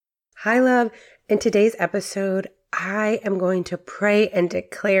Hi, love. In today's episode, I am going to pray and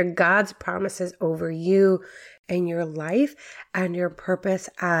declare God's promises over you and your life and your purpose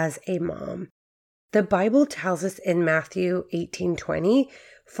as a mom. The Bible tells us in Matthew 18:20,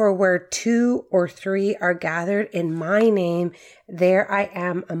 "For where 2 or 3 are gathered in my name, there I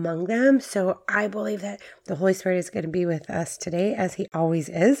am among them." So I believe that the Holy Spirit is going to be with us today, as he always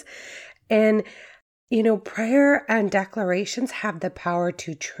is. And prayer and declarations have the power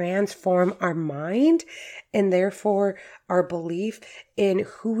to transform our mind and therefore our belief in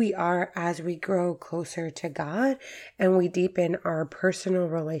who we are as we grow closer to God and we deepen our personal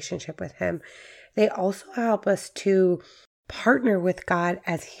relationship with Him. They also help us to partner with God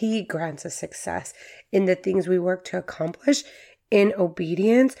as He grants us success in the things we work to accomplish in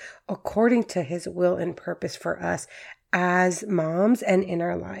obedience according to His will and purpose for us as moms and in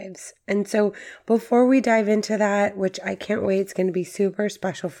our lives. And so before we dive into that, which I can't wait, it's going to be super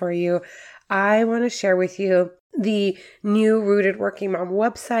special for you, I want to share with you the new Rooted Working Mom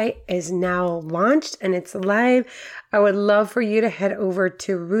website is now launched and it's live. I would love for you to head over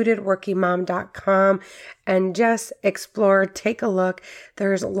to rootedworkingmom.com and just explore, take a look.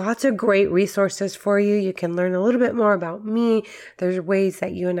 There's lots of great resources for you. You can learn a little bit more about me. There's ways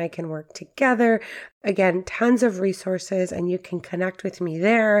that you and I can work together. Again, tons of resources, and you can connect with me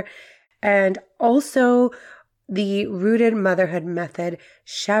there. And also, the Rooted Motherhood Method,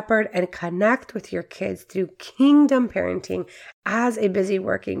 shepherd and connect with your kids through kingdom parenting as a busy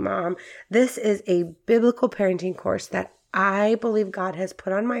working mom. This is a biblical parenting course that I believe God has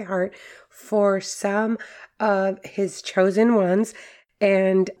put on my heart for some of His chosen ones.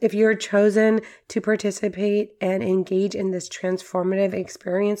 And if you're chosen to participate and engage in this transformative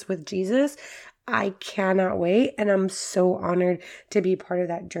experience with Jesus, I cannot wait. And I'm so honored to be part of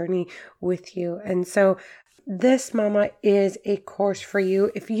that journey with you. And so this, mama, is a course for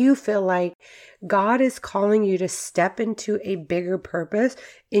you. If you feel like God is calling you to step into a bigger purpose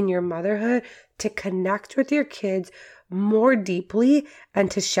in your motherhood, to connect with your kids more deeply and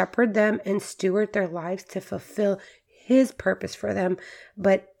to shepherd them and steward their lives to fulfill His purpose for them.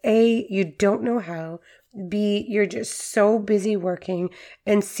 But A, you don't know how. B, you're just so busy working.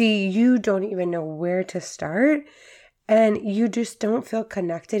 And C, you don't even know where to start. And you just don't feel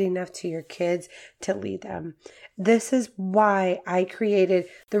connected enough to your kids to lead them. This is why I created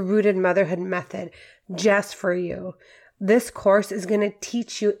the Rooted Motherhood Method just for you. This course is going to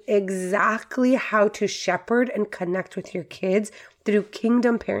teach you exactly how to shepherd and connect with your kids through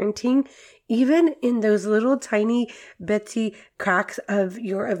kingdom parenting, even in those little tiny bitsy cracks of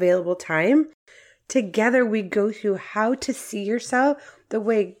your available time. Together, we go through how to see yourself the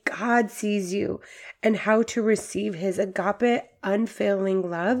way God sees you and how to receive His agape, unfailing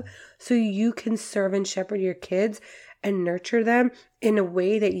love so you can serve and shepherd your kids and nurture them in a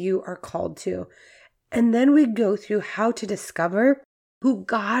way that you are called to. And then we go through how to discover who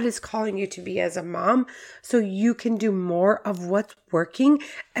God is calling you to be as a mom so you can do more of what's working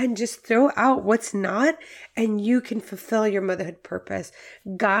and just throw out what's not, and you can fulfill your motherhood purpose,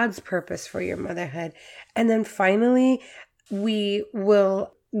 God's purpose for your motherhood. And then finally, we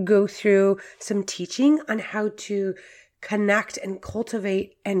will go through some teaching on how to connect and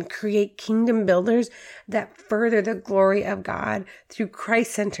cultivate and create kingdom builders that further the glory of God through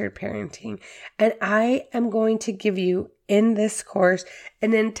Christ-centered parenting. And I am going to give you in this course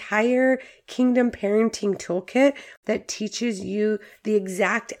an entire kingdom parenting toolkit that teaches you the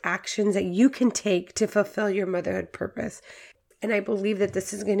exact actions that you can take to fulfill your motherhood purpose. And I believe that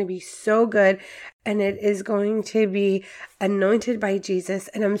this is going to be so good and it is going to be anointed by Jesus.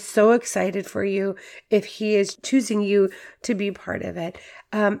 And I'm so excited for you if He is choosing you to be part of it.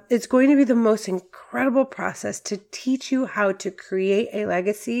 It's going to be the most incredible process to teach you how to create a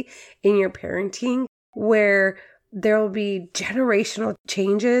legacy in your parenting where there will be generational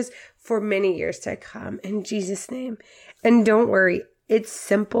changes for many years to come in Jesus' name. And don't worry, it's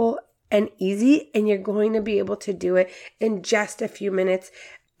simple and easy, and you're going to be able to do it in just a few minutes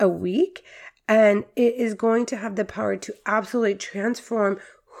a week. And it is going to have the power to absolutely transform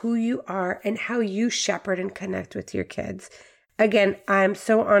who you are and how you shepherd and connect with your kids. Again, I'm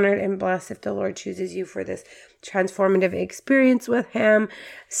so honored and blessed if the Lord chooses you for this transformative experience with Him.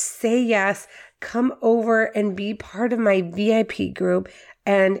 Say yes, come over and be part of my VIP group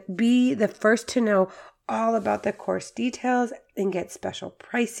and be the first to know all about the course details and get special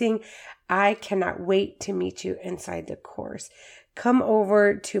pricing. I cannot wait to meet you inside the course. Come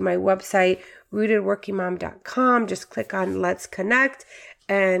over to my website, rootedworkingmom.com. Just click on Let's Connect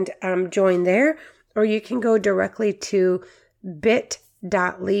and join there. Or you can go directly to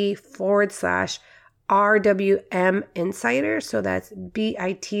bit.ly/RWM RWM Insider. So that's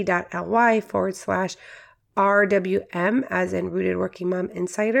bit.ly/RWM as in Rooted Working Mom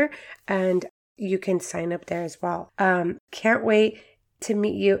Insider. And you can sign up there as well. Can't wait to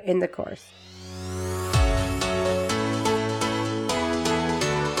meet you in the course.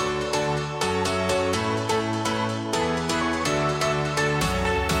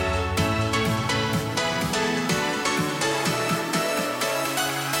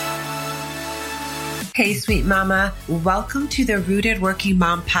 Hey, sweet mama. Welcome to the Rooted Working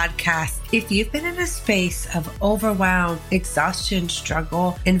Mom podcast. If you've been in a space of overwhelm, exhaustion,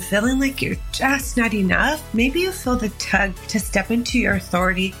 struggle, and feeling like you're just not enough, maybe you feel the tug to step into your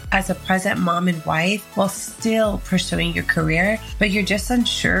authority as a present mom and wife while still pursuing your career, but you're just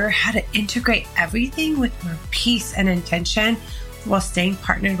unsure how to integrate everything with more peace and intention while staying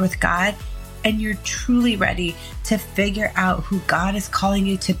partnered with God, and you're truly ready to figure out who God is calling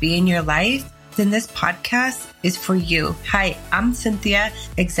you to be in your life, then this podcast is for you. Hi, I'm Cynthia,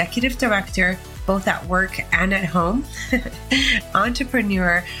 Executive Director, both at work and at home,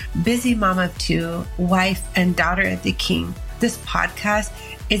 entrepreneur, busy mom of two, wife, and daughter of the King. This podcast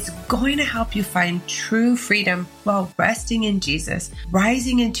is going to help you find true freedom while resting in Jesus,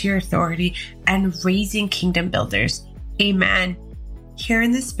 rising into your authority, and raising kingdom builders. Amen. Here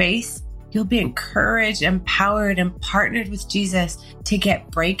in this space, you'll be encouraged, empowered, and partnered with Jesus to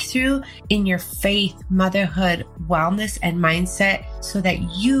get breakthrough in your faith, motherhood, wellness, and mindset so that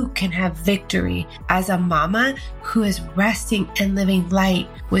you can have victory as a mama who is resting and living light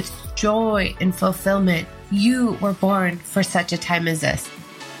with joy and fulfillment. You were born for such a time as this.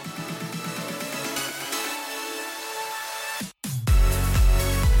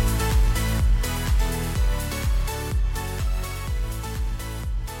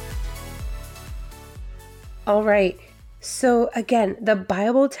 All right. So again, the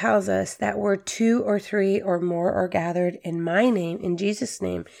Bible tells us that where 2 or 3 or more are gathered in my name, in Jesus'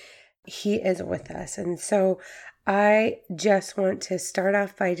 name, He is with us. And so I just want to start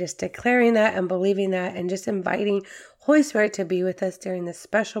off by just declaring that and believing that and just inviting Holy Spirit to be with us during this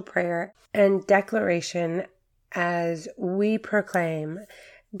special prayer and declaration as we proclaim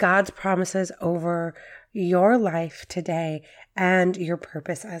God's promises over your life today and your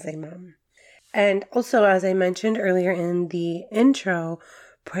purpose as a mom. And also, as I mentioned earlier in the intro,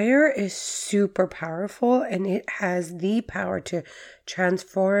 prayer is super powerful and it has the power to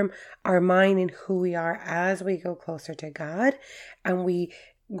transform our mind and who we are as we go closer to God and we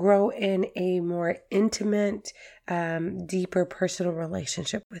grow in a more intimate, deeper personal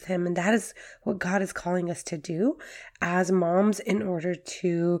relationship with Him. And that is what God is calling us to do as moms in order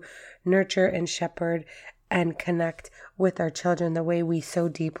to nurture and shepherd and connect with our children the way we so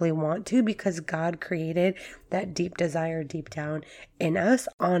deeply want to, because God created that deep desire deep down in us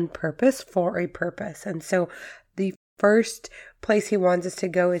on purpose for a purpose. And so the first place He wants us to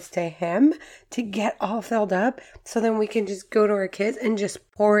go is to Him to get all filled up so then we can just go to our kids and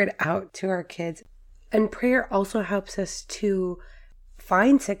just pour it out to our kids. And prayer also helps us to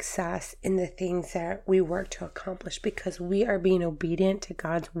find success in the things that we work to accomplish because we are being obedient to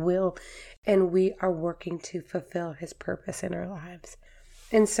God's will and we are working to fulfill His purpose in our lives.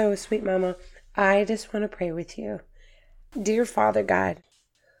 And so, sweet mama, I just want to pray with you. Dear Father God,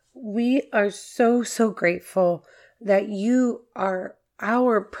 we are so grateful that you are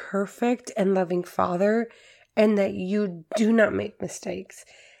our perfect and loving Father and that you do not make mistakes.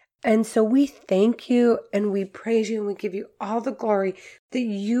 And so we thank you and we praise you and we give you all the glory that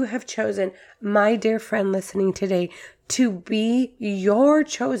you have chosen my dear friend listening today to be your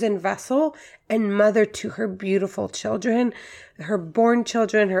chosen vessel and mother to her beautiful children, her born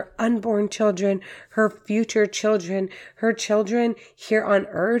children, her unborn children, her future children, her children here on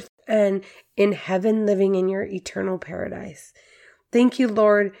earth and in heaven living in your eternal paradise. Thank you,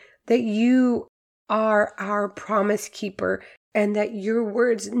 Lord, that you are our promise keeper and that your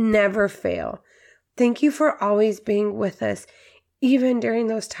words never fail. Thank you for always being with us, even during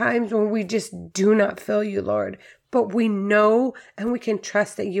those times when we just do not feel you, Lord. But we know and we can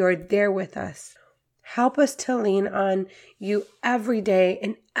trust that you are there with us. Help us to lean on you every day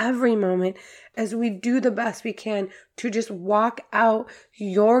and every moment as we do the best we can to just walk out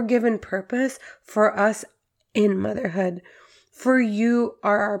your given purpose for us in motherhood. For you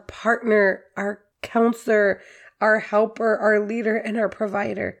are our partner, our counselor, our helper, our leader, and our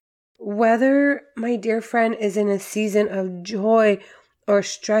provider. Whether my dear friend is in a season of joy or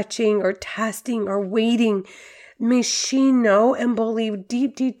stretching or testing or waiting, may she know and believe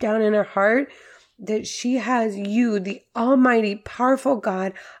deep down in her heart that she has you, the almighty, powerful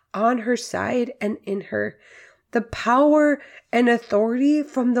God, on her side and in her. the power and authority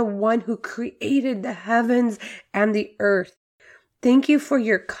from the one who created the heavens and the earth. Thank you for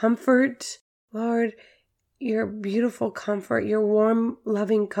your comfort, Lord, your beautiful comfort, your warm,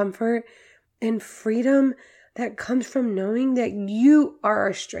 loving comfort and freedom that comes from knowing that you are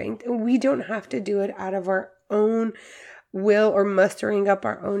our strength and we don't have to do it out of our own will or mustering up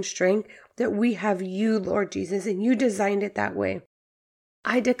our own strength, that we have you, Lord Jesus, and you designed it that way.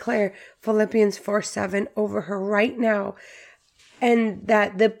 I declare Philippians 4:7 over her right now, and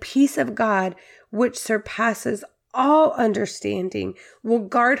that the peace of God, which surpasses all understanding, will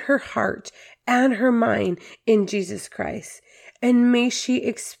guard her heart and her mind in Jesus Christ. And may she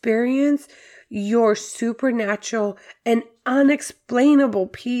experience your supernatural and unexplainable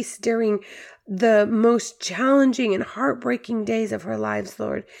peace during the most challenging and heartbreaking days of her lives,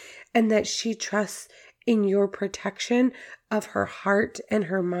 Lord, and that she trusts in your protection of her heart and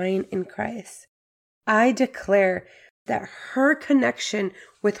her mind in Christ. I declare that her connection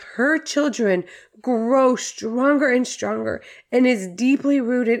with her children grows stronger and stronger and is deeply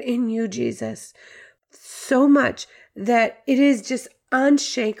rooted in you, Jesus. So much that it is just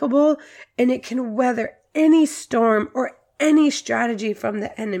unshakable and it can weather any storm or any strategy from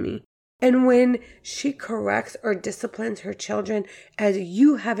the enemy. And when she corrects or disciplines her children as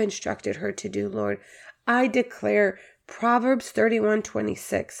you have instructed her to do, Lord, I declare Proverbs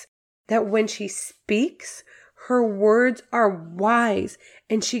 31:26, that when she speaks, her words are wise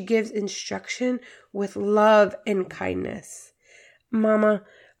and she gives instruction with love and kindness. Mama,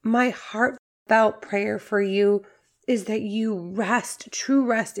 my heartfelt prayer for you is that you true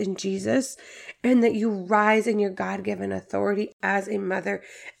rest in Jesus, and that you rise in your God-given authority as a mother,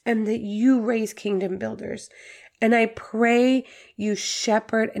 and that you raise kingdom builders. And I pray you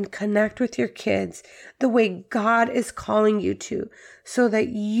shepherd and connect with your kids the way God is calling you to, so that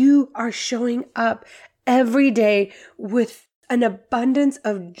you are showing up every day with an abundance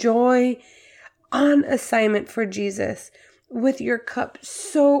of joy on assignment for Jesus, with your cup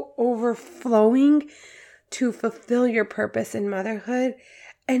so overflowing to fulfill your purpose in motherhood.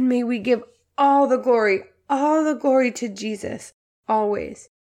 And may we give all the glory to Jesus always.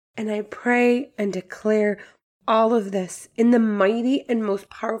 And I pray and declare all of this in the mighty and most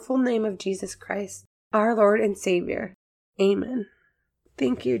powerful name of Jesus Christ, our Lord and Savior. Amen.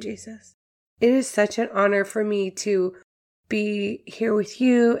 Thank you, Jesus. It is such an honor for me to be here with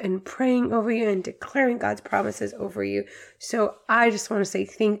you and praying over you and declaring God's promises over you. So I just want to say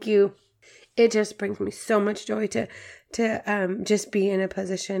thank you. It just brings me so much joy to just be in a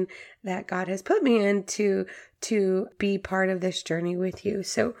position that God has put me in to be part of this journey with you.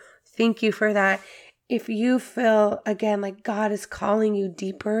 So thank you for that. If you feel, again, like God is calling you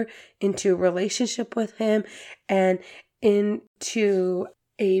deeper into relationship with Him and into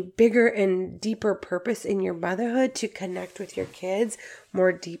a bigger and deeper purpose in your motherhood, to connect with your kids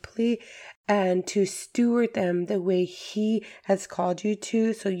more deeply and to steward them the way He has called you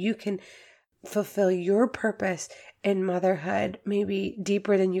to, so you can fulfill your purpose in motherhood, maybe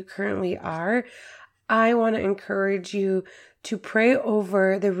deeper than you currently are, I want to encourage you to pray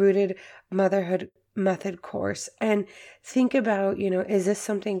over the Rooted Motherhood Method course and think about, is this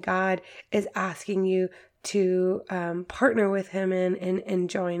something God is asking you to partner with Him in and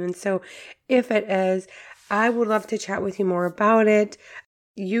join? And so if it is, I would love to chat with you more about it.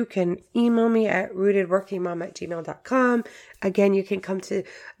 You can email me at rootedworkingmom@gmail.com. Again, you can come to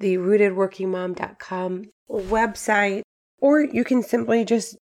the rootedworkingmom.com website, or you can simply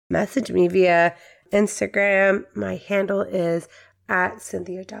just message me via Instagram. My handle is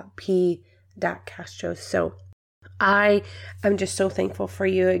 @cynthia.p.castro. So I am just so thankful for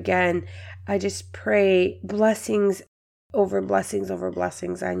you again. I just pray blessings over blessings over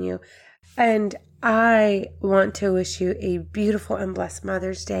blessings on you. And I want to wish you a beautiful and blessed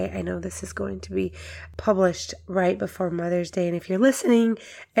Mother's Day. I know this is going to be published right before Mother's Day. And if you're listening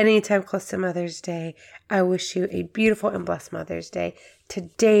anytime close to Mother's Day, I wish you a beautiful and blessed Mother's Day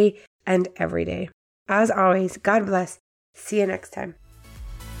today and every day. As always, God bless. See you next time.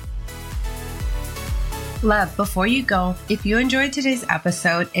 Love, before you go, if you enjoyed today's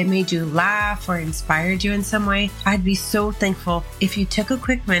episode, it made you laugh or inspired you in some way, I'd be so thankful if you took a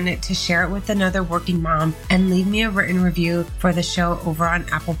quick minute to share it with another working mom and leave me a written review for the show over on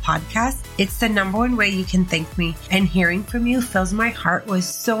Apple Podcasts. It's the #1 way you can thank me, and hearing from you fills my heart with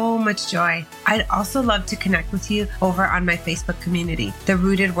so much joy. I'd also love to connect with you over on my Facebook community, The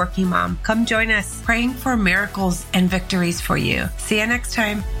Rooted Working Mom. Come join us, praying for miracles and victories for you. See you next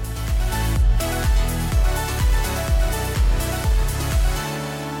time.